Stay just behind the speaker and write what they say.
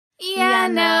Yeah,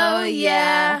 no,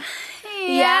 yeah.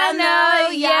 Yeah, no,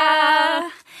 yeah.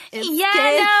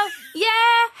 Yeah, no,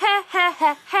 yeah.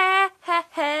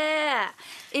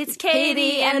 It's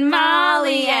Katie and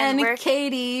Molly, and we're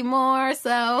Katie more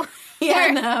so. Yeah,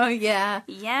 no, yeah.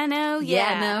 Yeah, no,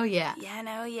 yeah. Yeah, no, yeah. Yeah,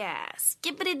 no, yeah.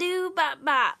 Skippity-doo, bop,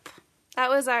 bop. That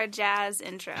was our jazz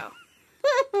intro.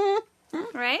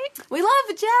 Right? We love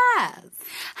jazz.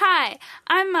 Hi,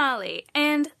 I'm Molly,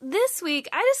 and this week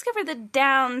I discovered the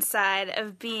downside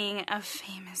of being a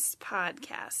famous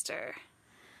podcaster.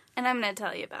 And I'm going to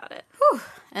tell you about it. Whew.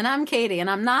 And I'm Katie, and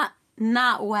I'm not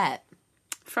wet.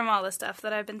 From all the stuff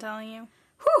that I've been telling you.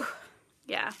 Whew.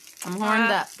 Yeah. I'm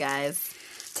horned up, guys.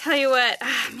 Tell you what,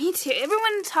 me too.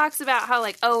 Everyone talks about how,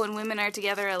 like, when women are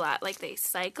together a lot, like, they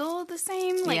cycle the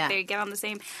same, like, they get on the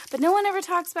same, but no one ever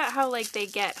talks about how, like, they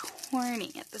get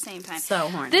horny at the same time. So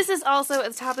horny. This is also,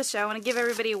 at the top of the show, I want to give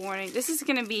everybody a warning. This is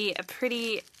going to be a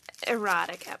pretty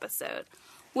erotic episode.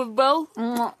 We're both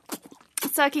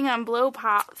sucking on blow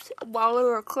pops while we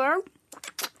record,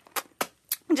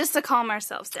 just to calm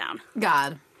ourselves down.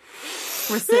 God.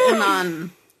 We're sitting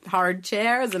on hard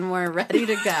chairs, and we're ready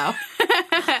to go.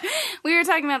 We were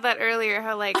talking about that earlier,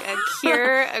 how, like,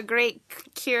 a great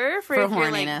cure for if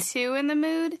you're, like, too in the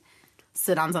mood.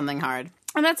 Sit on something hard.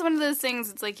 And that's one of those things,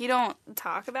 it's like, you don't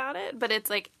talk about it, but it's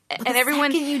like, but and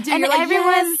everyone, you do, and you're like, everyone,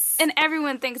 yes. And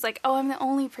everyone thinks, like, oh, I'm the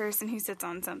only person who sits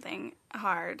on something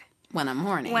hard. When I'm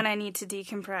horny. When I need to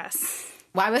decompress.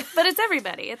 Why would... But it's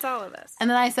everybody. It's all of us. And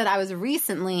then I said I was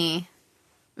recently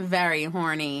very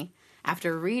horny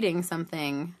after reading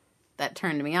something that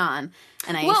turned me on.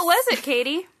 And What was it,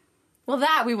 Katie? Well,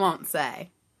 that we won't say.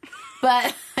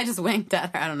 But I just winked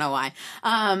at her. I don't know why.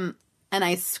 And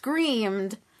I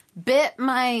screamed, bit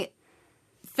my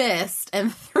fist,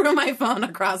 and threw my phone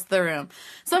across the room.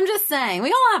 So I'm just saying,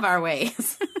 we all have our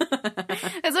ways. It's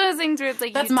one of those things where it's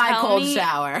like, that's my cold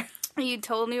shower. You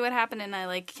told me what happened, and I,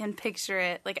 like, can picture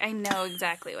it. Like, I know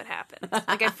exactly what happened.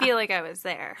 Like, I feel like I was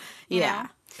there. Yeah. Know?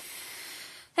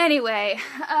 Anyway,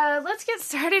 let's get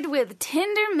started with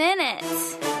Tinder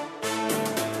Minutes.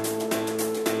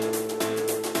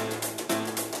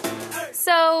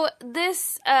 So,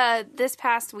 this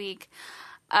past week,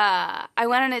 I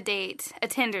went on a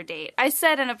Tinder date. I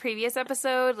said in a previous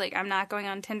episode, like, I'm not going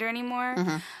on Tinder anymore.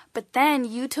 Mm-hmm. But then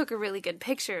you took a really good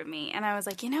picture of me, and I was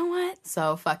like, you know what?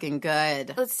 So fucking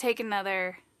good. Let's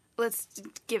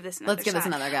give this another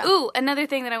shot. go. Ooh, another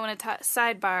thing that I want to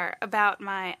sidebar about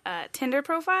my Tinder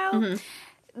profile.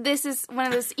 Mm-hmm. This is one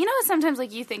of those, sometimes,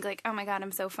 like, you think, like, oh my God,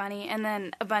 I'm so funny. And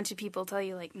then a bunch of people tell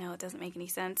you, like, no, it doesn't make any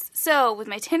sense. So with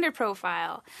my Tinder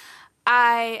profile,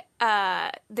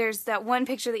 there's that one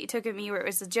picture that you took of me where it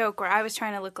was a joke where I was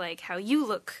trying to look like how you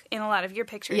look in a lot of your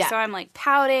pictures. Yeah. So I'm, like,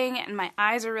 pouting and my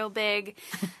eyes are real big.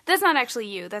 That's not actually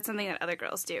you. That's something that other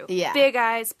girls do. Yeah. Big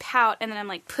eyes, pout, and then I'm,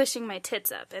 like, pushing my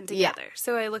tits up and together. Yeah.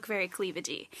 So I look very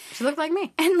cleavagey. She looked like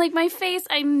me. And, like, my face,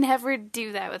 I never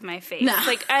do that with my face. No.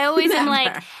 Like, I always am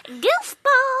like,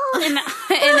 goofball in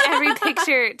every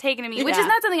picture taken of me, which is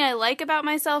not something I like about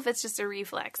myself. It's just a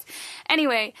reflex.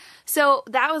 Anyway, so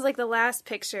that was, like, the last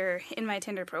picture in my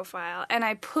Tinder profile, and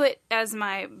I put as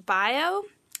my bio,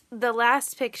 the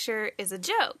last picture is a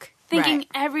joke, thinking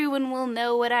everyone will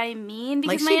know what I mean,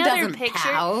 because like, my other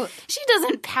picture, she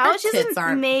doesn't pout. Her tits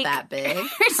aren't that big.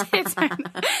 Her tits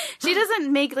aren't. She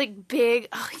doesn't make, like, big.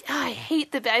 I've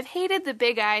hated the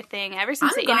big eye thing ever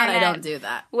since the internet I don't do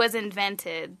that. Was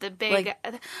invented. The big. Like,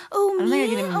 I don't think I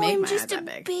can even make I'm my just eye a that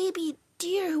big. baby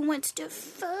deer who wants to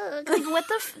fuck. Like, what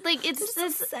the like, it's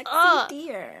this sexy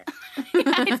deer.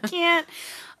 I can't.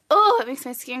 Oh, it makes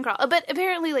my skin crawl. But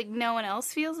apparently, like, no one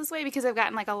else feels this way, because I've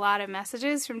gotten, like, a lot of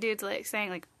messages from dudes, like,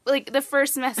 saying, like the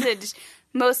first message,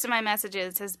 most of my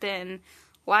messages has been,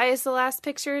 why is the last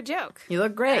picture a joke? You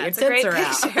look great. That's your tits a great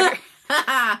are picture.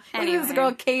 out. Anyway. Look at this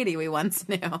girl Katie we once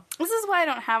knew. This is why I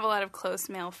don't have a lot of close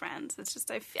male friends. It's just,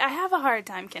 I have a hard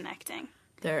time connecting.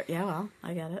 Yeah, well,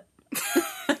 I get it.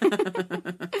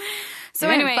 So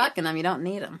you anyway, ain't fucking them, you don't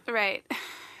need them. Right.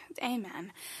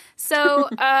 Amen. So,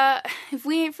 if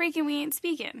we ain't freaking, we ain't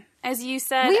speaking. As you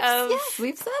said,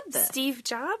 we've said this. Steve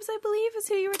Jobs, I believe, is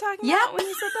who you were talking about when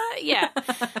you said that. Yeah.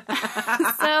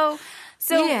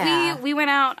 So we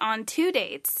went out on 2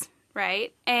 dates,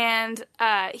 right? And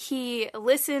he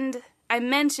listened. I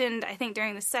mentioned, I think,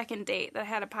 during the second date that I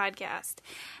had a podcast,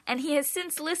 and he has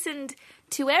since listened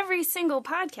to every single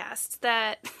podcast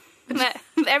that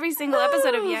Every single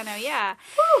episode of Yeah, No, Yeah.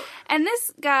 And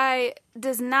this guy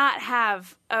does not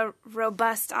have a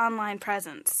robust online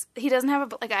presence. He doesn't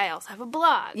have I also have a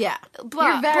blog. Yeah.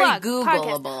 Blog, You're very Googleable.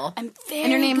 Googleable. I'm very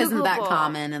And your name isn't that Googleable.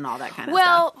 common and all that kind of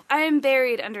Well, stuff. I am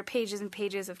buried under pages and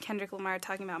pages of Kendrick Lamar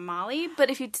talking about Molly, but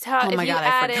if you Oh my God,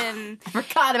 add I forgot. in... I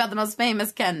forgot about the most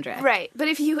famous Kendrick. Right, but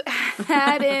if you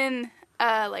add in,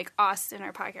 Austin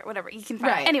or Podcast, whatever, you can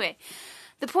find Right. Anyway,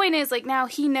 the point is, now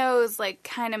he knows,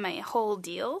 kind of my whole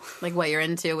deal. Like what you're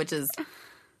into, which is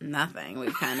nothing.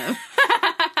 We've kind of...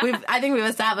 I think we've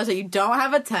established that you don't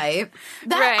have a type.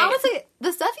 That, Right. honestly,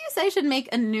 the stuff you say should make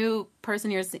a new person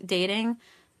you're dating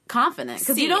confident.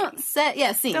 Because you don't say...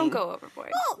 Yeah, seen. Don't go overboard.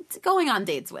 Well, going on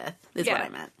dates with is what Yeah. I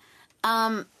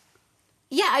meant.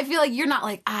 Yeah, I feel like you're not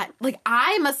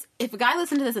I must... If a guy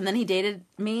listened to this and then he dated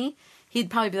me, he'd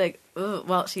probably be like, "Ugh,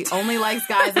 well, she only likes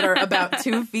guys that are about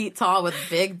 2 feet tall with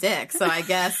big dicks, so I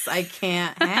guess I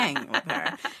can't hang with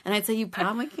her." And I'd say, you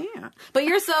probably can't. But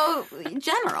you're so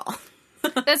general.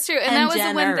 That's true. And And that was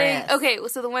the one thing. generous. Okay,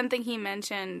 so the one thing he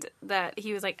mentioned that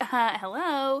he was like,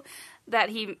 hello, that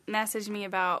he messaged me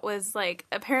about was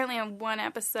apparently on one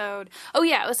episode. Oh,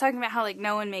 yeah, I was talking about how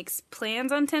no one makes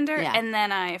plans on Tinder. Yeah. And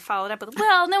then I followed up with,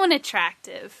 well, no one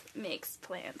attractive makes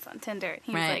plans on Tinder. And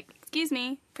he was Right. like, excuse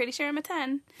me, pretty sure I'm a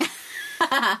 10.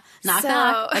 Knock, So-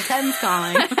 knock. A 10's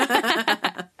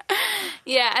calling.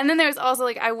 Yeah, and then there was also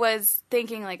I was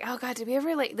thinking oh God, did we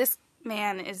ever this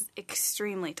man is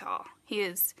extremely tall. He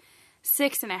is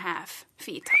 6.5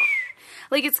 feet tall.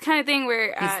 It's the kind of thing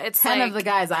where it's 10 of the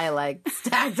guys I like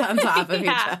stacked on top of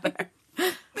Yeah. each other.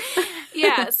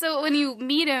 Yeah, so when you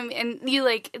meet him and you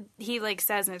he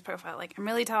says in his profile I'm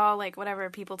really tall, whatever,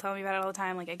 people tell me about it all the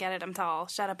time, I get it, I'm tall,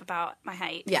 shut up about my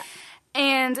height. Yeah.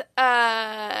 And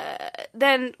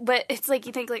then, but it's you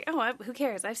think oh, who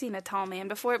cares? I've seen a tall man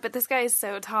before, but this guy is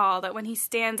so tall that when he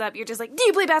stands up, you're just do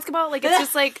you play basketball? It's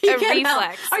just a You can't help.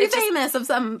 reflex. Are you It just- famous of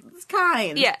some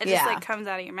kind? Yeah, it just comes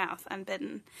out of your mouth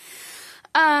unbidden.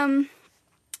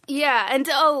 Yeah, and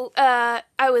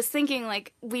I was thinking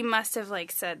we must have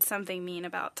said something mean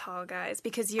about tall guys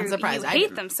because you surprised I hate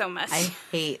didn't. them so much. I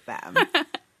hate them.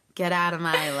 Get out of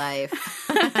my life.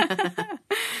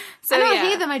 So I don't yeah.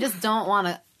 hate them. I just don't want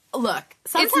to. Look,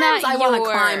 sometimes not I want to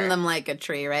your- climb them like a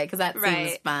tree, right? Because that seems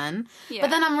Right. fun. Yeah. But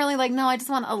then I'm really no, I just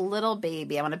want a little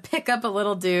baby. I want to pick up a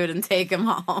little dude and take him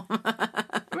home.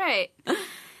 Right.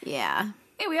 Yeah.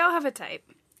 Hey, we all have a type.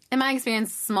 In my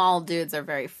experience, small dudes are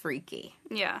very freaky.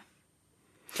 Yeah.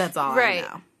 That's all Right. I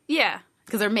know. Yeah.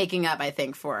 Because they're making up, I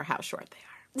think, for how short they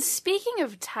are. Speaking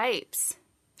of types,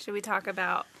 should we talk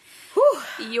about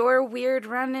your weird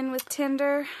run-in with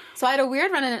Tinder? So I had a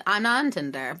weird run in. I'm not on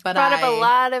Tinder, but Brought up a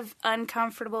lot of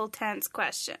uncomfortable, tense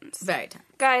questions. Very tense.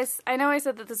 Guys, I know I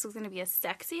said that this was going to be a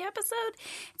sexy episode.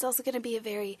 It's also going to be a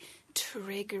very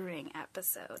triggering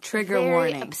episode. Trigger very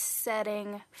warning.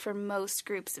 Upsetting for most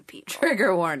groups of people.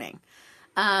 Trigger warning.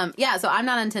 Yeah, so I'm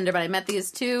not on Tinder, but I met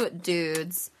these 2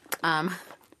 dudes.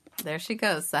 There she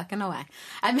goes, sucking away.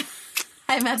 I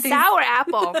met these. Sour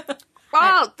apple.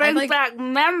 Oh, brings like- back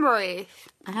memories.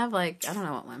 I have I don't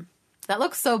know what one. That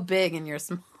looks so big in your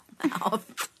small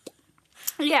mouth.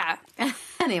 Yeah.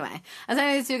 Anyway, I was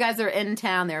talking to these 2 guys that were in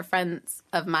town. They were friends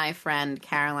of my friend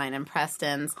Caroline and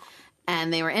Preston's.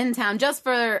 And they were in town just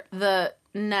for the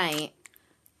night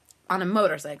on a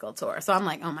motorcycle tour. So I'm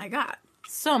like, oh my God.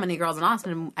 So many girls in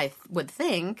Austin, I would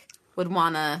think, would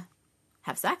want to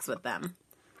have sex with them.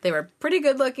 They were pretty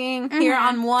good looking here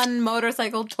on one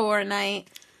motorcycle tour night.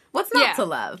 What's not Yeah. to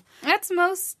love? That's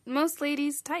most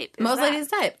ladies' type. is Most that. ladies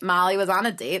type. Molly was on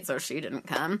a date, so she didn't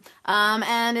come.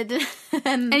 And it did,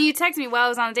 and And you texted me while I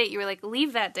was on a date. You were like,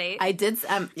 leave that date. I did.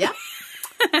 Yeah.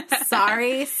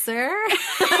 Sorry, sir,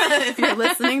 if you're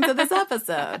listening to this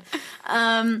episode.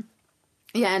 Yeah.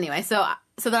 Anyway, so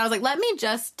then I was like, let me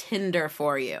just Tinder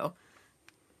for you,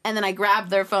 and then I grabbed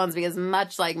their phones because,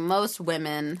 much like most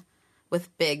women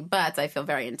with big butts, I feel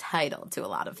very entitled to a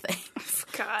lot of things.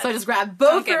 God. So I just grabbed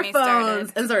both Don't get their me phones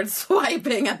started. and started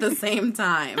swiping at the same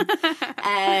time.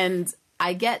 And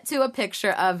I get to a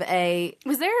picture of a...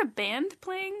 Was there a band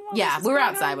playing? While Yeah, this we was were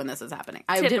going outside on? when this was happening.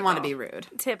 I didn't want to be rude.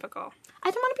 Typical. I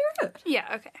didn't want to be rude.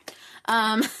 Yeah,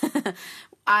 okay.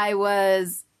 I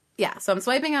was... Yeah, so I'm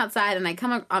swiping outside, and I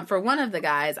come... for one of the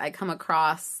guys, I come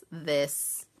across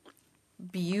this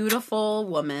beautiful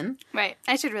woman. Right.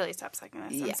 I should really stop sucking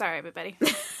this. Yeah. I'm sorry, everybody.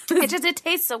 It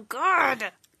tastes so good.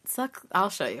 I'll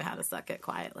show you how to suck it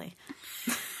quietly.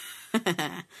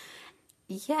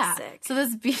 Yeah. Sick. So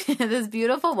this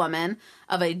beautiful woman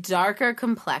of a darker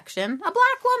complexion, a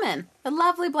black woman, a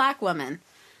lovely black woman.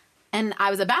 And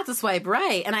I was about to swipe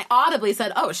right, and I audibly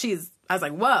said, "Oh, she's I was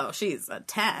like, whoa, she's a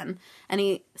 10. And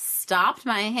he stopped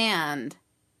my hand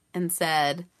and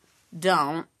said,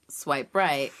 don't swipe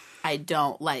right. I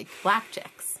don't like black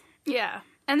chicks. Yeah.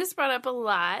 And this brought up a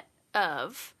lot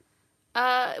of...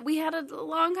 we had a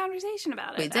long conversation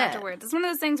about it afterwards. It's one of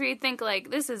those things where you think,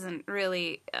 like, this isn't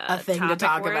really a thing to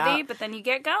talk about. But then you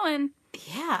get going.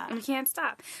 Yeah. And you can't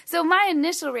stop. So my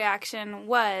initial reaction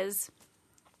was,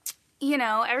 you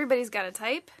know, everybody's got a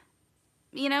type.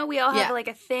 You know, we all have, like,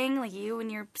 a thing, like you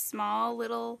and your small,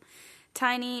 little,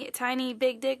 tiny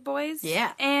big dick boys.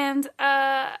 Yeah. And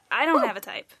I don't have a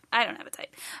type.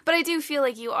 But I do feel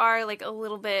like you are, like, a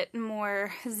little bit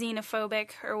more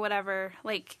xenophobic or whatever,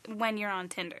 like, when you're on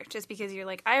Tinder. Just because you're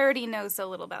like, I already know so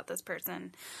little about this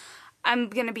person. I'm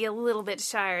going to be a little bit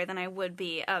shyer than I would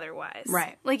be otherwise.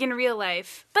 Right. Like, in real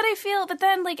life. But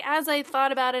then, like, as I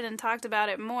thought about it and talked about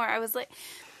it more, I was like...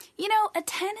 You know, a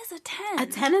 10 is a 10. A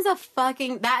 10 is a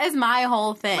fucking... That is my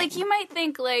whole thing. Like, you might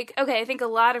think, like... Okay, I think a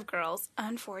lot of girls,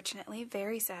 unfortunately,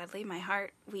 very sadly, my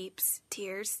heart weeps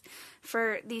tears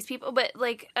for these people. But,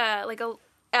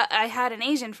 I had an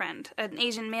Asian friend, an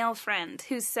Asian male friend,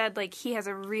 who said, like, he has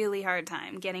a really hard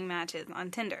time getting matches on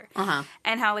Tinder. Uh-huh.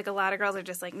 And how, like, a lot of girls are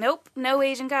just like, nope, no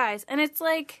Asian guys. And it's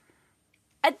like...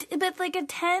 but, like, a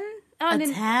 10? A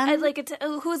 10?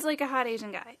 Who's, like, a hot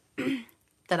Asian guy?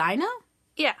 That I know?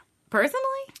 Yeah. Personally?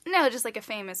 No, just like a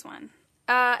famous one.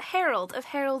 Harold of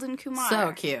Harold and Kumar.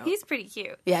 So cute. He's pretty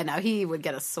cute. Yeah, no, he would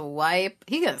get a swipe.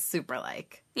 He got a super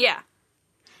like. Yeah.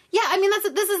 Yeah, I mean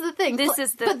this is the thing. This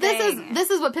is the thing. This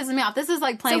is what pisses me off. This is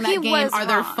like playing So that game. Are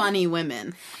there funny women?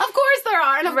 Of course there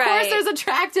are, and of course there's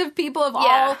attractive people of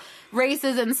all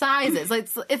races and sizes. Like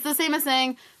it's the same as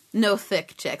saying no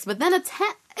thick chicks. But then a 10.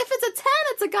 If it's a 10,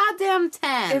 it's a goddamn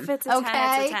 10. If it's a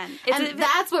 10, it's a 10.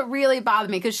 That's what really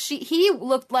bothered me, because he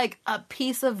looked like a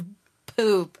piece of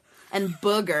poop and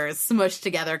boogers smushed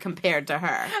together compared to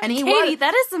her. And Katie,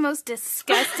 that is the most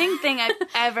disgusting thing I've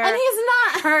ever and he's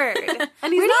not heard.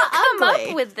 And he's Where not do you come ugly.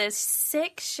 up with this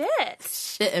sick shit?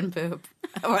 Shit and poop.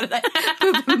 What did I?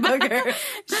 Poop and booger.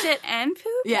 Shit and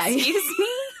poop? Yeah. Excuse me?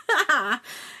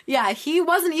 Yeah, he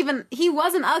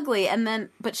wasn't ugly,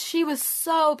 but she was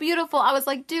so beautiful. I was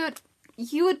like, dude,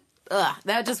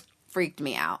 that just freaked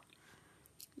me out.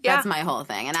 Yeah. That's my whole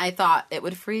thing. And I thought it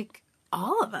would freak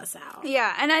all of us out.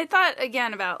 Yeah, and I thought,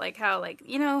 again, about, like, how, like,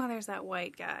 you know, there's that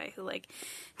white guy who, like,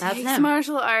 That's takes him.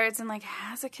 martial arts and, like,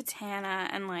 has a katana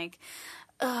and, like,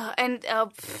 and a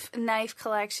knife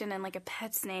collection and, like, a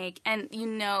pet snake, and you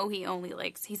know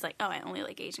he's like, oh, I only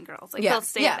like Asian girls. Like, he'll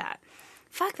say that.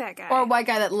 Fuck that guy. Or a white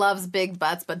guy that loves big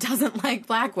butts but doesn't like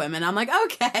black women. I'm like,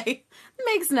 okay,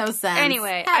 makes no sense.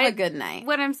 Anyway, have a good night.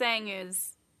 What I'm saying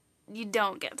is, you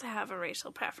don't get to have a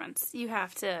racial preference. You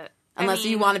have to... Unless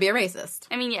you want to be a racist.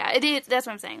 I mean, yeah, it is. That's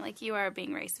what I'm saying. Like, you are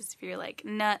being racist if you're like,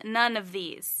 none of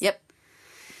these. Yep.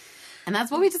 And that's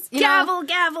what we just, gavel.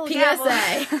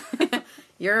 PSA.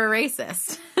 You're a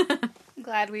racist. I'm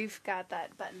glad we've got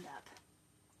that buttoned up.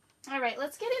 All right,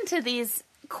 let's get into these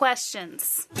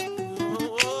questions.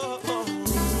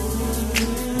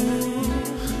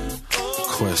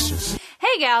 Questions.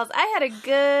 Hey, gals, I had a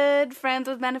good friends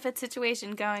with benefits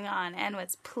situation going on and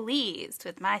was pleased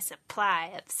with my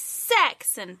supply of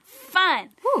sex and fun.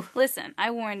 Whew. Listen,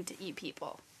 I warned you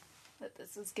people that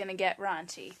this was going to get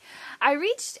raunchy. I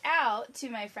reached out to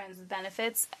my friends with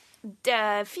benefits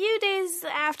a few days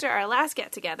after our last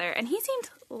get-together, and he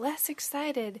seemed less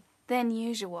excited than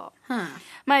usual.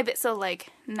 So,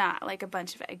 like, not like a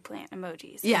bunch of eggplant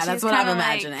emojis. Yeah, that's what I'm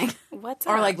imagining. Like, what's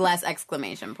up? Or like less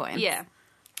exclamation points. Yeah.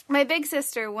 My big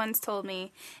sister once told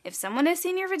me, if someone has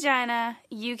seen your vagina,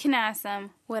 you can ask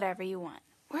them whatever you want.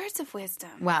 Words of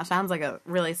wisdom. Wow, sounds like a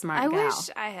really smart I gal. wish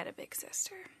I had a big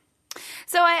sister.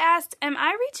 So I asked, am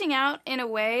I reaching out in a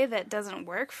way that doesn't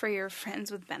work for your friends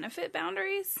with benefit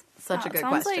boundaries? Such a good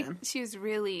sounds question. Like she's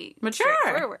really Mature.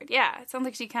 straightforward. Yeah, it sounds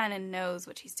like she kind of knows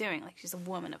what she's doing, like she's a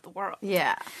woman of the world.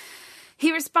 Yeah.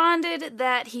 He responded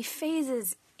that he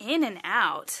phases in and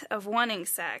out of wanting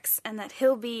sex, and that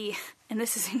he'll be, and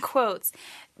this is in quotes,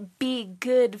 be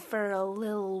good for a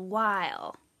little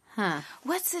while. Huh.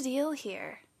 What's the deal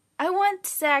here? I want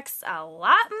sex a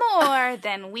lot more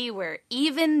than we were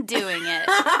even doing it.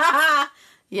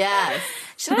 Yes.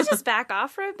 Should I just back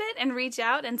off for a bit and reach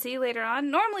out and see later on?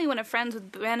 Normally when a friends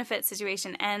with benefit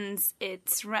situation ends,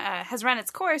 has run its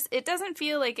course, it doesn't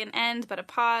feel like an end but a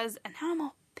pause, and now I'm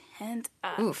all pent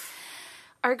up. Oof.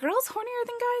 Are girls hornier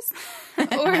than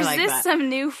guys? Or is like this that. some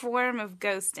new form of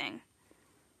ghosting?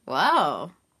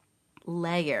 Whoa.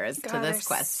 Layers to God, this there's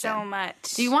question. so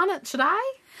much. Do you want to, should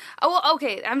I? Oh, well,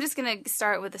 okay. I'm just going to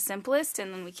start with the simplest,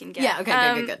 and then we can get... Yeah,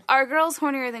 okay, good. Are girls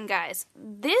hornier than guys?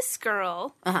 This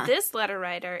girl, this letter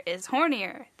writer, is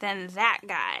hornier than that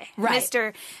guy. Right.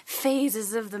 Mr.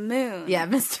 Phases of the Moon. Yeah,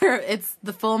 it's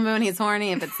the full moon, he's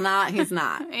horny. If it's not, he's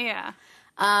not. Yeah.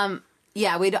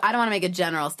 Yeah, I don't want to make a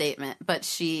general statement, but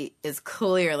she is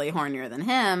clearly hornier than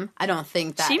him. I don't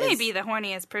think that She may be the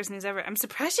horniest person who's ever... I'm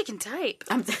surprised she can type.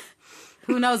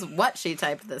 Who knows what she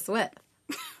typed this with?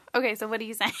 Okay, so what are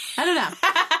you saying? I don't know.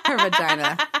 Her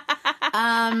vagina.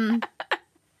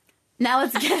 Now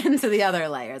let's get into the other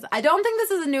layers. I don't think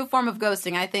this is a new form of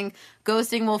ghosting. I think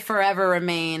ghosting will forever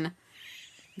remain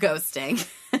ghosting.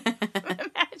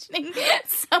 Imagining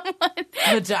someone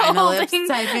Vagina lips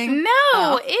typing?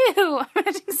 No, ew.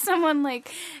 Imagining someone,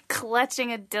 like,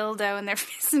 clutching a dildo in their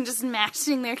fist and just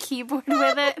mashing their keyboard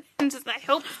with it. And just, I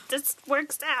hope this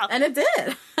works out. And it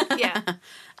did. Yeah.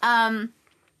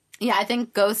 Yeah, I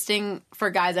think ghosting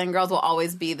for guys and girls will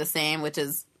always be the same, which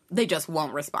is they just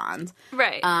won't respond.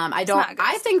 Right.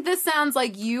 I think this sounds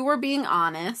like you were being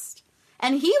honest,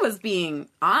 and he was being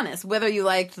honest, whether you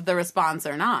liked the response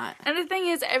or not. And the thing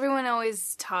is, everyone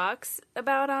always talks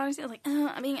about honesty. Like,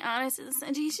 oh, I'm being honest.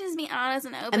 You should just be honest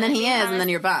and open. And then he is, honest. and then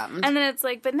you're bummed. And then it's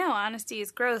like, but no, honesty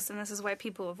is gross, and this is why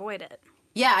people avoid it.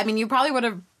 Yeah, I mean, you probably would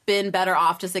have been better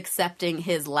off just accepting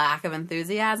his lack of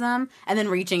enthusiasm and then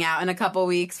reaching out in a couple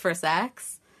weeks for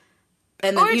sex.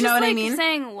 And then, or you know just, what like, I mean?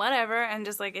 Saying whatever, and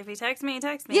just like, if he texts me, he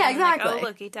texts me. Yeah, and I'm exactly. like, oh,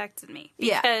 look, he texted me.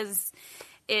 Yeah. Because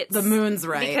it's... The moon's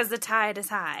right. Because the tide is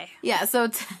high. Yeah, so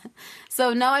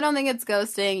no, I don't think it's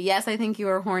ghosting. Yes, I think you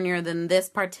are hornier than this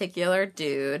particular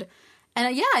dude.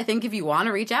 And yeah, I think if you want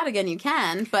to reach out again, you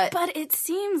can, but... But it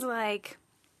seems like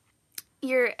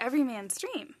you're every man's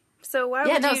dream. So why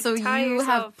would you so tie you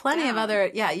yourself have plenty of down? other...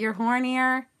 Yeah, you're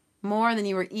hornier more than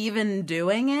you were even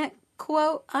doing it,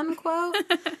 quote, unquote.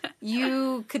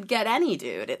 You could get any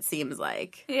dude, it seems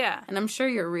like. Yeah. And I'm sure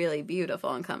you're really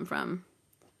beautiful and come from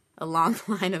a long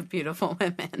line of beautiful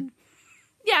women.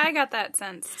 Yeah, I got that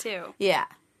sense, too. Yeah.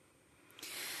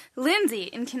 Lindsay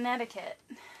in Connecticut.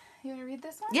 You want to read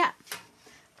this one? Yeah.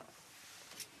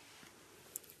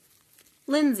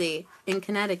 Lindsay in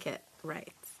Connecticut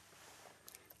writes,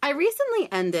 I recently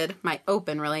ended my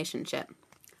open relationship.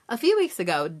 A few weeks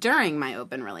ago, during my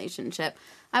open relationship,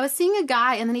 I was seeing a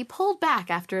guy and then he pulled back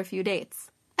after a few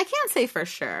dates. I can't say for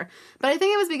sure, but I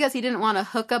think it was because he didn't want a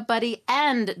hookup buddy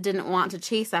and didn't want to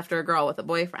chase after a girl with a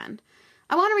boyfriend.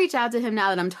 I want to reach out to him now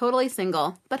that I'm totally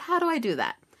single, but how do I do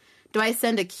that? Do I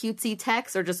send a cutesy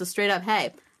text or just a straight up,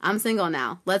 hey, I'm single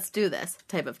now, let's do this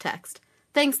type of text?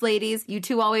 Thanks, ladies. You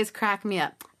two always crack me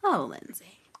up. Oh,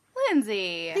 Lindsay.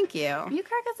 Lindsay. Thank you. You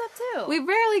crack us up, too. We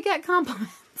rarely get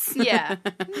compliments. Yeah.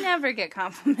 Never get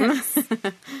compliments. You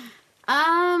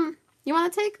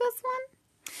want to take this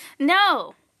one?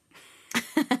 No.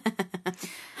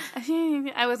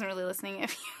 I wasn't really listening.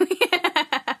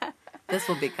 This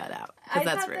will be cut out, because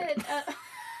that's rude.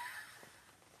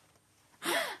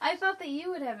 I thought that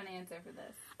you would have an answer for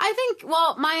this. I think,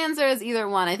 well, my answer is either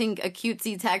one. I think a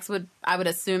cutesy text I would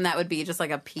assume that would be just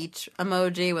like a peach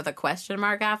emoji with a question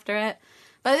mark after it.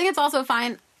 But I think it's also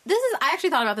fine. I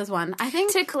actually thought about this one. I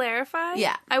think... To clarify,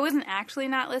 yeah. I wasn't actually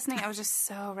not listening. I was just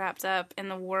so wrapped up in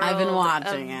the world I've been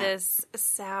watching of this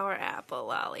sour apple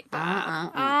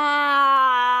lollipop.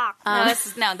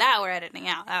 No, that we're editing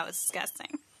out. That was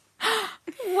disgusting.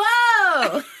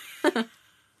 Whoa!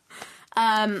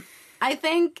 I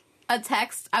think a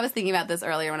text... I was thinking about this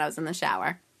earlier when I was in the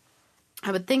shower.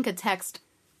 I would think a text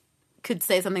could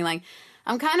say something like,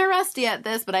 I'm kind of rusty at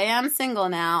this, but I am single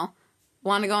now.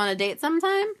 Want to go on a date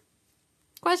sometime?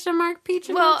 Question mark, peach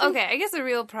emoji? Well, okay, I guess the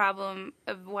real problem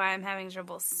of why I'm having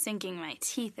trouble sinking my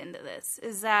teeth into this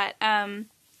is that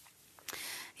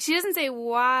she doesn't say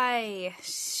why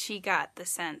she got the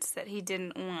sense that he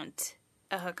didn't want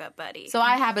a hookup buddy. So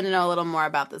I happen to know a little more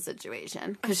about the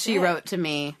situation, because she wrote to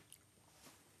me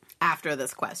after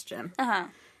this question. Uh-huh.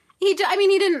 He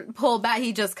didn't pull back.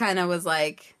 He just kind of was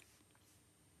like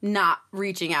not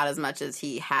reaching out as much as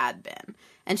he had been.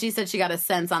 And she said she got a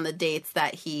sense on the dates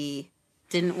that he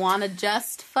didn't want to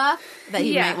just fuck, that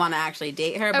he might want to actually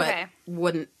date her, but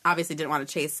obviously didn't want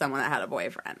to chase someone that had a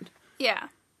boyfriend. Yeah.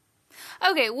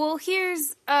 Okay, well,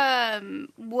 here's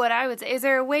what I would say. Is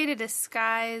there a way to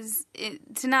disguise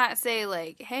it, to not say,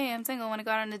 like, hey, I'm single, I want to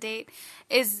go out on a date?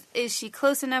 Is she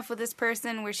close enough with this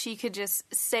person where she could just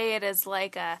say it as,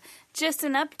 like, just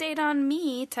an update on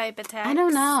me type of text? I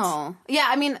don't know. Yeah,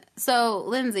 I mean, so,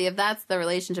 Lindsay, if that's the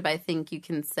relationship, I think you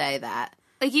can say that.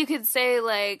 Like, you could say,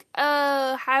 like,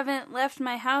 oh, haven't left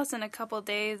my house in a couple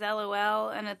days, LOL.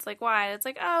 And it's like, why? It's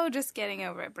like, oh, just getting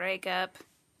over a breakup.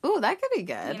 Ooh, that could be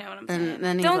good. You know what I'm saying?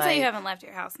 Then he's don't like, say you haven't left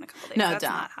your house in a couple days. No, That's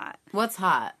don't. not hot. What's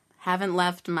hot? Haven't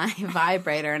left my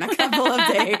vibrator in a couple of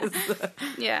days.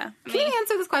 Yeah. Can you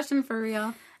answer this question for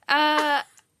real?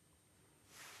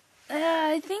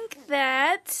 I think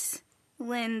that,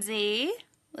 Lindsay,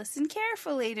 listen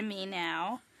carefully to me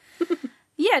now.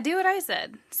 Yeah, do what I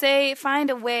said. Find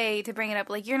a way to bring it up.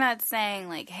 Like, you're not saying,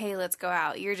 like, hey, let's go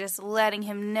out. You're just letting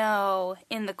him know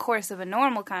in the course of a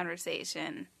normal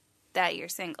conversation that you're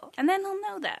single. And then he'll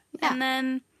know that. Yeah. And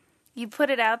then you put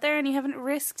it out there and you haven't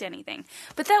risked anything.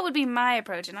 But that would be my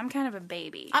approach, and I'm kind of a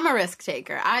baby. I'm a risk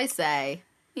taker. I say,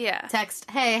 Yeah.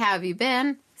 text, hey, how have you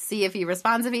been? See if he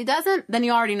responds. If he doesn't, then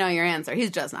you already know your answer.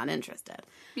 He's just not interested.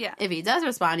 Yeah. If he does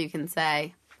respond, you can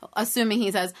say, assuming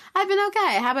he says, I've been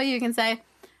okay. How about you can say,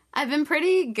 I've been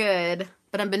pretty good,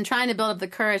 but I've been trying to build up the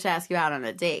courage to ask you out on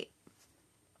a date.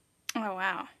 Oh,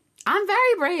 wow. I'm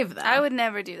very brave, though. I would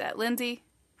never do that. Lindsay,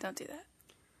 don't do that.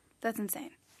 That's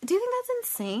insane. Do you think that's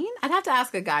insane? I'd have to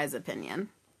ask a guy's opinion.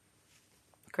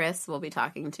 Chris, we'll be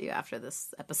talking to you after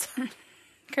this episode.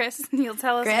 Chris, you'll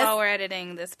tell us Chris? while we're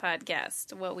editing this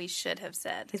podcast what we should have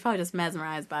said. He's probably just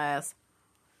mesmerized by us.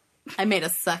 I made a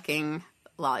sucking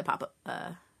lollipop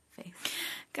face.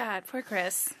 God, poor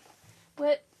Chris.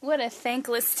 What a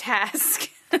thankless task.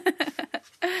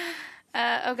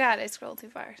 Oh, God, I scrolled too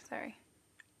far. Sorry.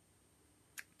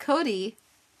 Cody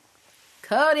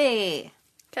Cody!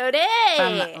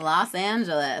 from Los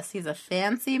Angeles. He's a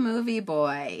fancy movie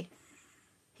boy.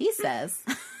 He says,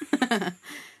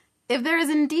 if there is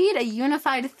indeed a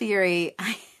unified theory,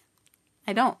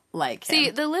 I don't like him. See,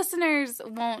 the listeners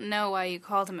won't know why you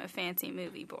called him a fancy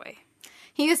movie boy.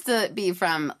 He used to be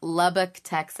from Lubbock,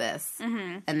 Texas,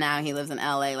 and now he lives in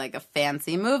L.A. like a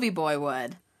fancy movie boy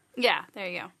would. Yeah, there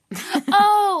you go.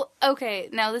 Oh, okay.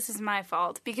 Now this is my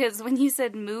fault because when you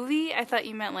said movie, I thought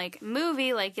you meant like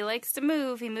movie, like he likes to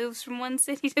move. He moves from one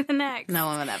city to the next. No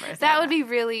one would ever say That would be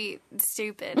really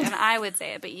stupid, and I would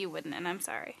say it, but you wouldn't, and I'm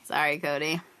sorry. Sorry,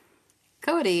 Cody.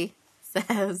 Cody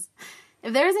says,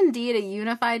 if there is indeed a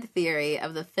unified theory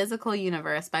of the physical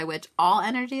universe by which all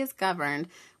energy is governed,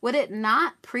 would it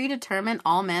not predetermine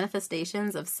all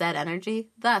manifestations of said energy,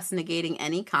 thus negating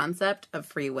any concept of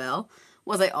free will?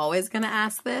 Was I always going to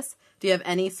ask this? Do you have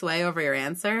any sway over your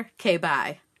answer? Okay,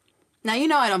 bye. Now, you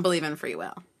know I don't believe in free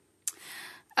will.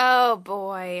 Oh,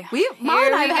 boy. Mom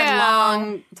and I have Here we had go.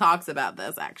 long talks about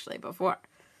this, actually, before.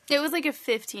 It was like a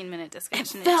 15-minute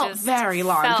discussion. It felt just very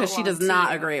long felt because she long does to not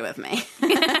you. agree with me.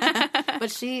 But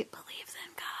she believes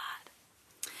in God.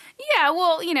 Yeah,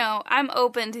 well, you know, I'm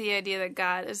open to the idea that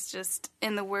God is just,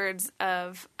 in the words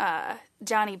of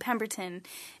Johnny Pemberton,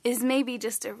 is maybe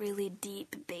just a really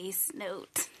deep bass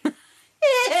note. Ew.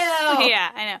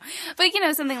 Yeah, I know. But, you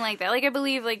know, something like that. Like, I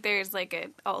believe, like, there's, like,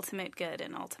 an ultimate good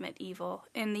and ultimate evil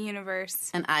in the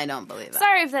universe. And I don't believe that.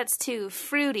 Sorry if that's too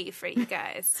fruity for you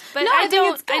guys. But No, I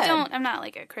think it's good. I'm not,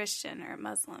 like, a Christian or a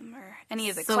Muslim or any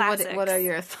of the So classics. what are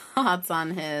your thoughts on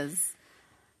his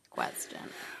question?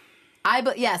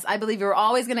 Yes, I believe we were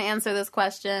always going to answer this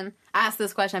question. Ask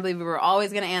this question. I believe we were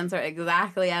always going to answer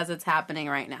exactly as it's happening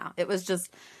right now. It was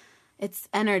just, it's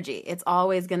energy. It's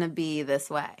always going to be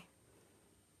this way.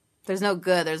 There's no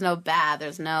good. There's no bad.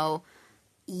 There's no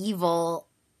evil.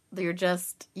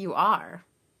 You are.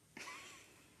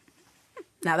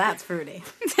 Now that's fruity.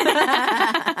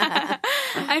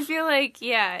 I feel like,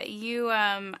 yeah, you,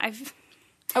 I wish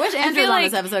Andrew was feel on like-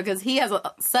 this episode because he has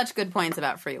such good points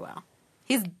about free will.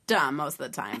 He's dumb most of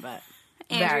the time, but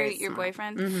Andrew, very your smart.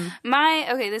 boyfriend.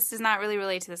 Mm-hmm. Okay, this does not really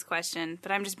relate to this question,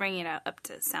 but I'm just bringing it up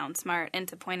to sound smart and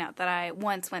to point out that I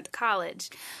once went to college.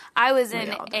 I was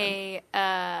in all a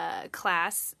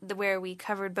class where we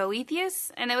covered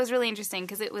Boethius, and it was really interesting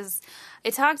because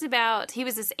it talked about, he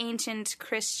was this ancient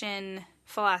Christian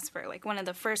philosopher, like one of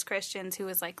the first Christians who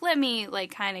was like, let me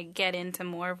like kind of get into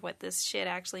more of what this shit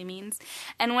actually means.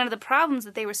 And one of the problems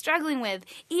that they were struggling with,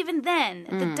 even then,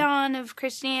 at the dawn of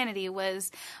Christianity,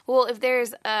 was, well, if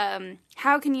there's,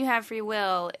 how can you have free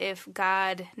will if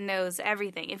God knows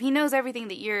everything? If he knows everything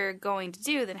that you're going to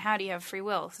do, then how do you have free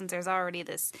will, since there's already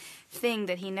this thing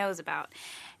that he knows about?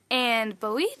 And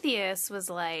Boethius was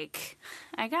like,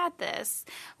 I got this.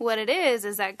 What it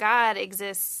is that God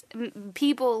exists.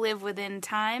 People live within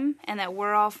time, and that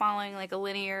we're all following like a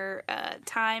linear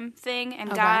time thing, and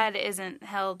Okay. God isn't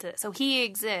held to. So he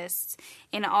exists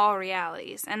in all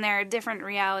realities, and there are different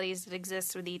realities that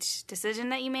exist with each decision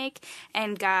that you make,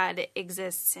 and God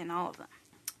exists in all of them.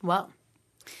 Well,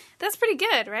 That's pretty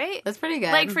good, right? that's pretty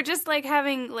good. Like, for just like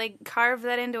having like carved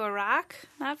that into a rock,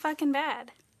 not fucking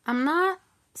bad. I'm not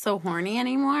so horny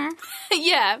anymore.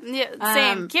 yeah,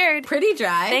 same. Cured. Pretty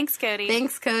dry. Thanks, Cody.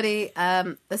 Thanks, Cody.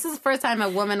 This is the first time a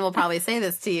woman will probably say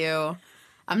this to you.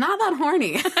 I'm not that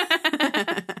horny.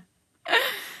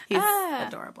 He's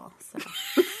adorable. So.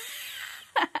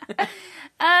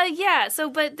 Yeah, so,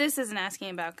 but this isn't asking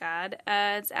about God.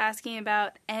 It's asking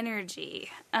about energy.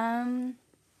 Thus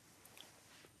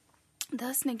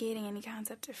negating any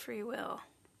concept of free will.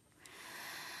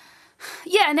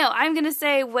 Yeah, no, I'm going to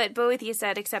say what both of you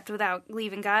said, except without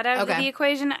leaving God out of the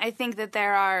equation. I think that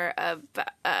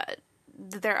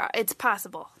it's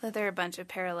possible that there are a bunch of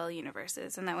parallel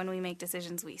universes, and that when we make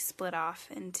decisions, we split off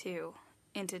into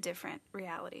different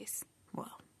realities.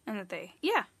 Well. And that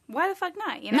why the fuck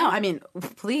not, you know? No, I mean,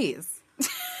 please.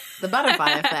 The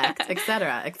butterfly effect,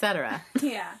 etc., etc.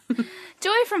 Yeah.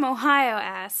 Joy from Ohio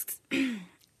asks,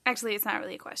 actually, it's not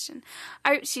really a question.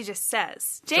 She just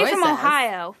says, Joy from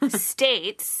Ohio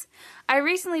states, I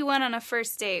recently went on a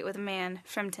first date with a man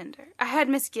from Tinder. I had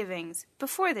misgivings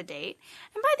before the date,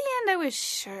 and by the end I was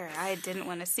sure I didn't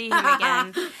want to see him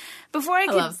again. I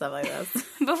love stuff like this.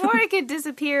 Before I could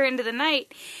disappear into the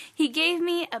night, he gave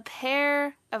me a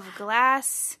pair of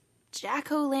glass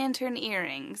jack-o'-lantern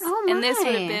earrings. Oh my. And this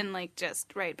would have been like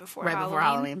just right before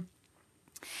Halloween.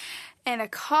 And a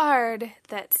card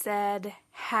that said,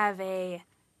 have a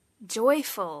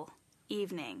joyful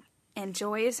evening. And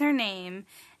Joy is her name,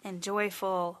 and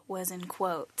joyful was in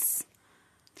quotes.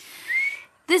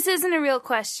 This isn't a real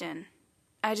question.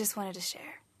 I just wanted to share.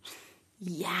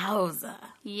 Yowza.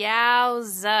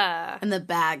 Yowza. And the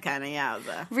bad kind of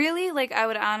yowza. Really? Like, I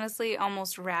would honestly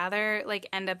almost rather, like,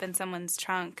 end up in someone's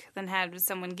trunk than have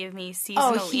someone give me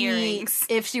seasonal earrings.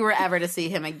 If she were ever to see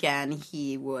him again,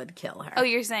 he would kill her. Oh,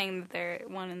 you're saying that they're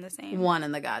one and the same? One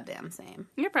and the goddamn same.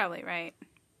 You're probably right.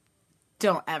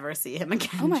 Don't ever see him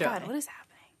again, Oh my Joy. God, what is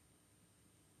happening?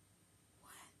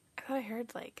 What? I thought I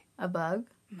heard, like... A bug?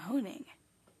 Moaning.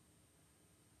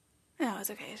 No, it's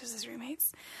okay. It's just his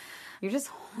roommates. You're just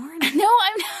horny. No,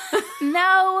 I'm not.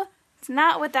 No, it's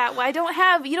not what that...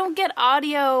 You don't get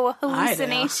audio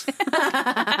hallucination.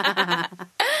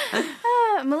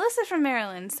 Melissa from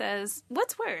Maryland says,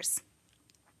 what's worse?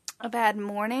 A bad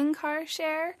morning car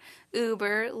share?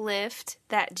 Uber, Lyft,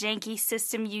 that janky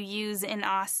system you use in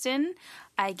Austin?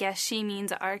 I guess she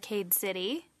means Arcade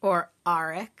City. Or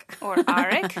Arik. Or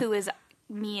Arik, who is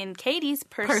me and Katie's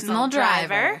personal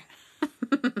driver.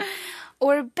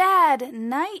 Or bad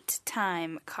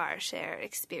nighttime car share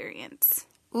experience.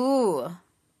 Ooh.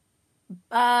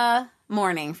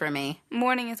 Morning for me.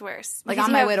 Morning is worse. Like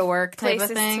on my way to work type of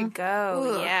thing. Places to go,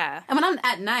 Ooh. yeah. And when I'm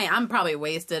at night, I'm probably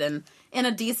wasted and in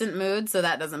a decent mood, so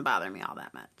that doesn't bother me all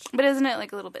that much. But isn't it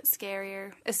like a little bit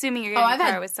scarier? Assuming you're getting in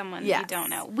a car with someone you don't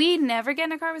know. We never get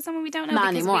in a car with someone we don't know.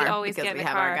 Not because anymore, we always because get in we a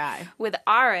have car our guy. with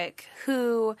Arik,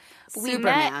 who we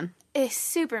met. Superman. Is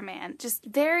Superman.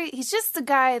 He's just the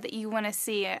guy that you want to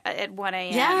see at 1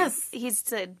 a.m. Yes. He's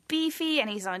beefy and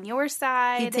he's on your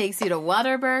side. He takes you to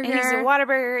Whataburger. And he's a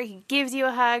Whataburger. He gives you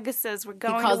a hug, says we're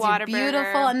going to Whataburger. He calls you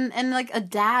beautiful and like a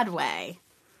dad way.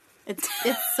 It's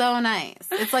so nice.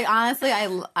 It's like, honestly,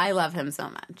 I love him so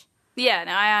much. Yeah,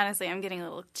 no, I'm getting a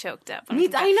little choked up. I know,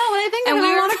 when I think of it,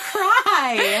 I want to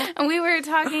cry. And we were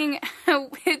talking,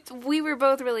 we were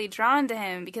both really drawn to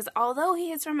him because although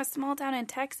he is from a small town in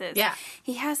Texas,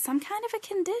 he has some kind of a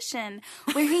condition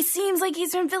where he seems like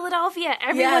he's from Philadelphia.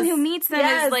 Everyone who meets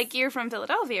them is like, you're from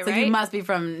Philadelphia, right? So you must be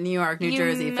from New York, New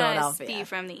Jersey, Philadelphia. You must be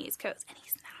from the East Coast. And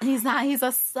he's not. He's not. He's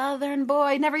a Southern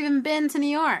boy. Never even been to New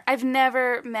York. I've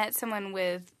never met someone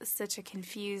with such a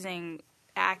confusing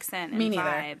accent and Me neither.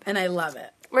 vibe. And I love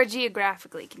it. Or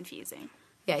geographically confusing.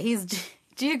 Yeah, he's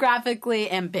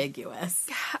geographically ambiguous.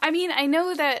 I mean, I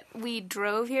know that we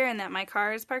drove here and that my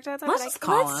car is parked outside. Let's just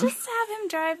have him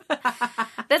drive.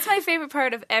 That's my favorite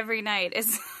part of every night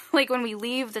is like when we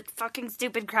leave the fucking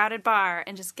stupid crowded bar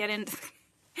and just get into...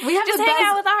 We have just hang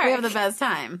out with Arik. We have the best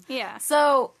time. Yeah.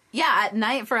 So, yeah, at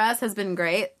night for us has been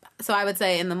great. So I would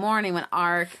say in the morning when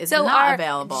Arik is not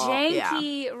available.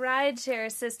 Janky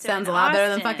rideshare system sounds a lot better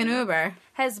than fucking Uber.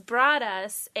 Has brought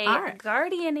us a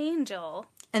guardian angel.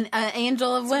 An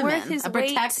angel of women. Worth his a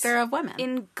protector of women.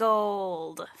 In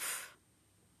gold.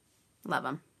 Love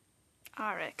him.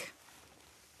 Arik.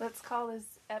 Let's call this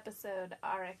episode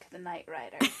Arik the Night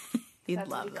Rider. He'd That's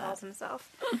love what he that. calls himself.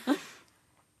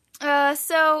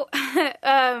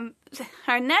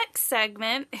 Our next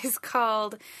segment is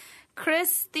called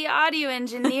Chris the Audio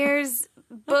Engineer's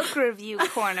Book Review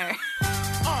Corner. Read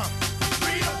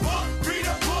a book, read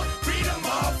a book, read a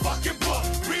motherfucking book.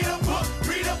 Read a book,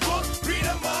 read a book, read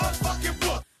a motherfucking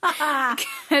book.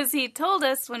 because he told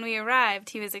us when we arrived,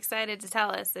 he was excited to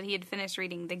tell us that he had finished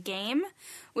reading The Game,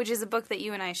 which is a book that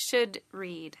you and I should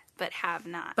read, but have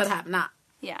not.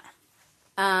 Yeah.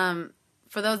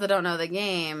 For those that don't know The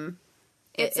Game,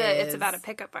 It's about a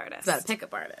pickup artist. It's about a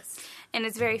pickup artist. And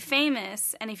it's very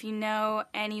famous, and if you know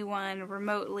anyone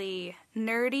remotely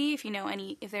nerdy,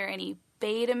 if there are any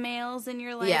beta males in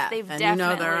your life, they've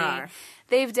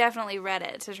definitely read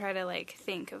it to try to like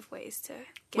think of ways to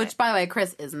get Which, by the way,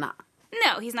 Chris is not.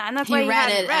 No, he's not. And that's He why he read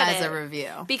hadn't it read as it, a review.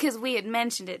 because we had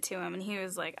mentioned it to him, and he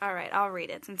was like, "All right, I'll read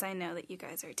it since I know that you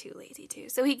guys are too lazy to."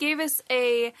 So he gave us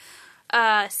a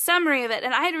summary of it,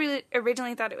 and I had really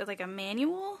originally thought it was like a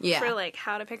manual for like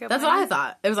how to pick up. That's what I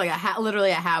thought. It was like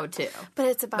literally a how-to. But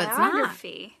it's a But it's not.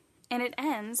 biography, and it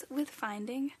ends with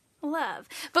finding love.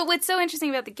 But what's so interesting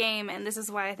about The Game, and this is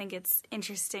why I think it's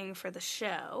interesting for the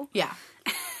show, Yeah.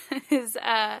 is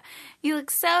you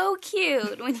look so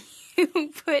cute when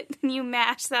you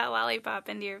mash that lollipop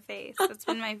into your face. That's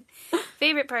been my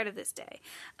favorite part of this day.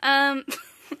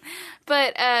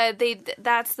 But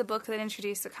that's the book that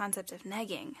introduced the concept of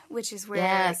negging, which is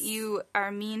where you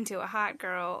are mean to a hot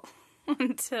girl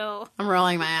until... I'm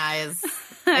rolling my eyes.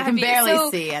 I can barely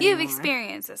see anymore. You've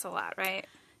experienced this a lot, right?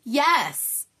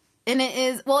 Yes. And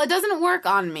it doesn't work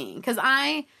on me because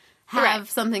I have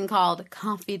something called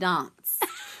confidants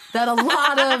that a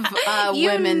lot of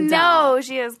women don't.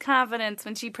 She has confidence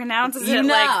when she pronounces it like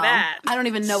that. I don't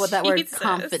even know what that word Jesus.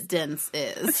 confidence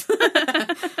is.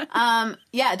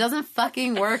 It doesn't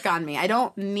fucking work on me. I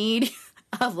don't need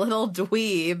a little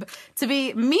dweeb to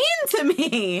be mean to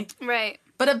me. Right.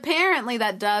 But apparently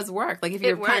that does work. Like if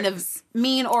you're kind of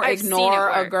mean or I've seen ignore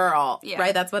it a work. girl, Yeah.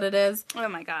 right? That's what it is. Oh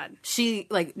my God. She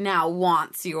like now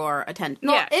wants your attention.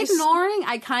 No, Yeah, 'cause- ignoring,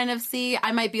 I kind of see.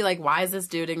 I might be like, why is this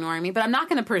dude ignoring me? But I'm not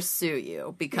going to pursue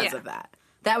you because of that.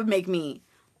 That would make me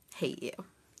hate you.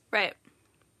 Right.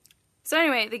 So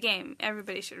anyway, The Game.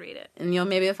 Everybody should read it. And you'll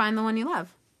maybe find the one you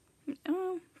love.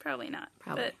 Oh, probably not.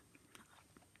 Probably.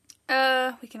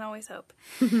 But we can always hope.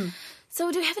 So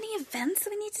do we have any events that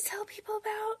we need to tell people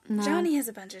about? No. Johnny has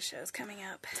a bunch of shows coming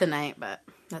up Tonight, but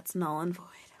that's null and void.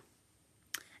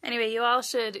 Anyway, you all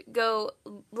should go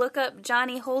look up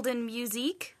Johnny Holden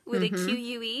Musique with a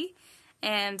Q-U-E.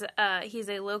 And he's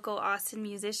a local Austin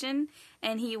musician.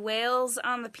 And he wails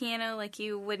on the piano like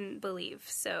you wouldn't believe.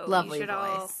 So Lovely you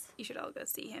should all go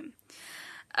see him.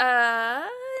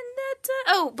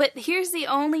 But here's the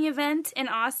only event in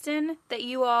Austin that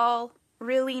you all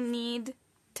really need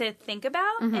to think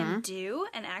about and do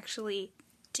and actually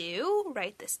do.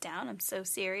 Write this down. I'm so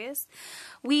serious.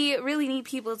 We really need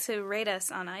people to rate us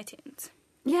on iTunes.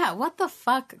 Yeah, what the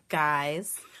fuck,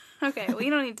 guys? Okay, well, you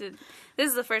don't need to. This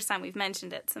is the first time we've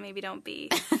mentioned it, so maybe don't be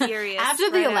furious. After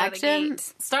the right out of election,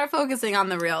 gate. start focusing on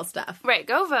the real stuff. Right,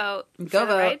 go vote Go for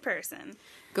the vote. right person.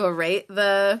 Go rate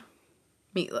the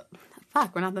meatloaf.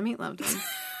 Fuck, we're not the meatloaf team.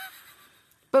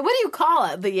 But what do you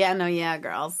call it? The yeah, no, yeah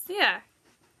girls. Yeah.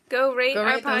 Go rate Go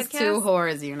our rate those podcast. two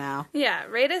whores you know. Yeah,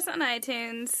 rate us on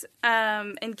iTunes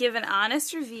and give an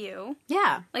honest review.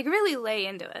 Yeah. Like, really lay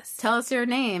into us. Tell us your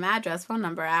name, address, phone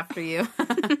number after you.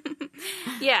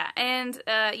 Yeah, and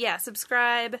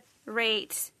subscribe,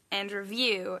 rate, and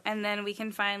review, and then we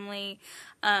can finally...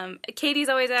 Katie's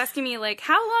always asking me, like,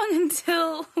 how long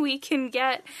until we can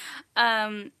get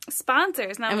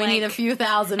sponsors? And, and we need a few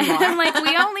thousand more. I'm like,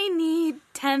 we only need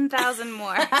 10,000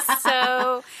 more.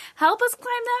 So help us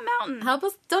climb that mountain. Help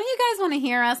us. Don't you guys want to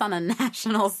hear us on a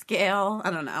national scale?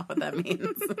 I don't know what that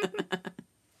means.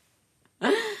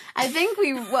 I think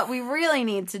what we really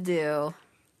need to do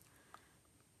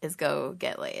is go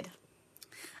get laid.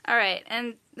 All right,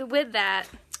 and with that...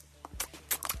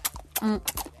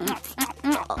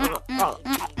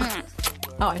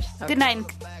 Good night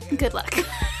and good luck.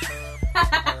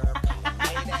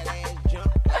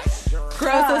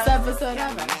 Grossest episode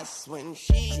ever. That's when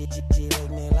she licked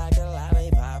me like a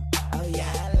lollipop. Oh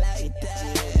yeah, I like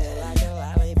that.